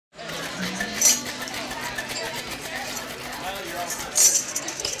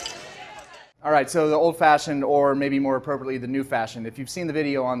All right, so the old-fashioned, or maybe more appropriately, the new-fashioned. If you've seen the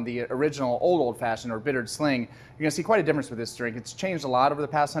video on the original old-fashioned or bittered sling, you're gonna see quite a difference with this drink. It's changed a lot over the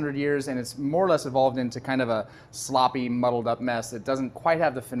past 100 years, and it's more or less evolved into kind of a sloppy, muddled up mess that doesn't quite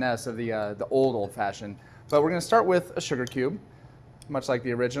have the finesse of the old-fashioned. But we're gonna start with a sugar cube, much like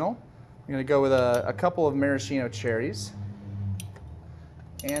the original. We're gonna go with a couple of maraschino cherries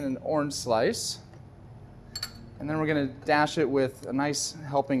and an orange slice. And then we're going to dash it with a nice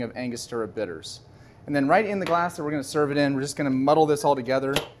helping of Angostura Bitters. And then right in the glass that we're going to serve it in, we're just going to muddle this all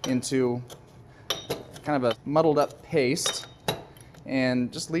together into kind of a muddled up paste.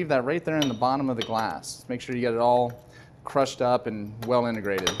 And just leave that right there in the bottom of the glass. Just make sure you get it all crushed up and well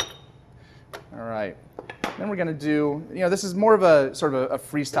integrated. All right. Then we're going to do, this is more of a sort of a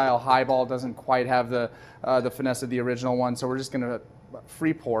freestyle highball. It doesn't quite have the finesse of the original one. So we're just going to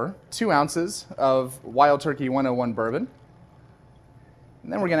free pour 2 ounces of Wild Turkey 101 bourbon.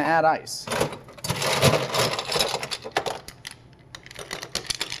 And then we're going to add ice.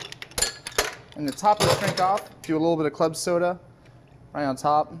 And to top this drink off, do a little bit of club soda right on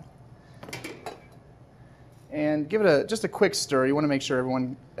top. And give it just a quick stir. You want to make sure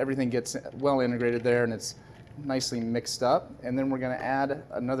everything gets well integrated there and it's nicely mixed up. And then we're going to add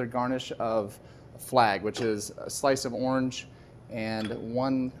another garnish of flag, which is a slice of orange and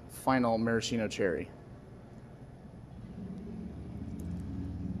 1 final maraschino cherry.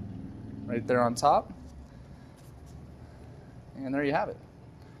 Right there on top. And there you have it.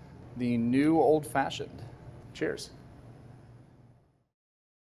 The new old-fashioned. Cheers.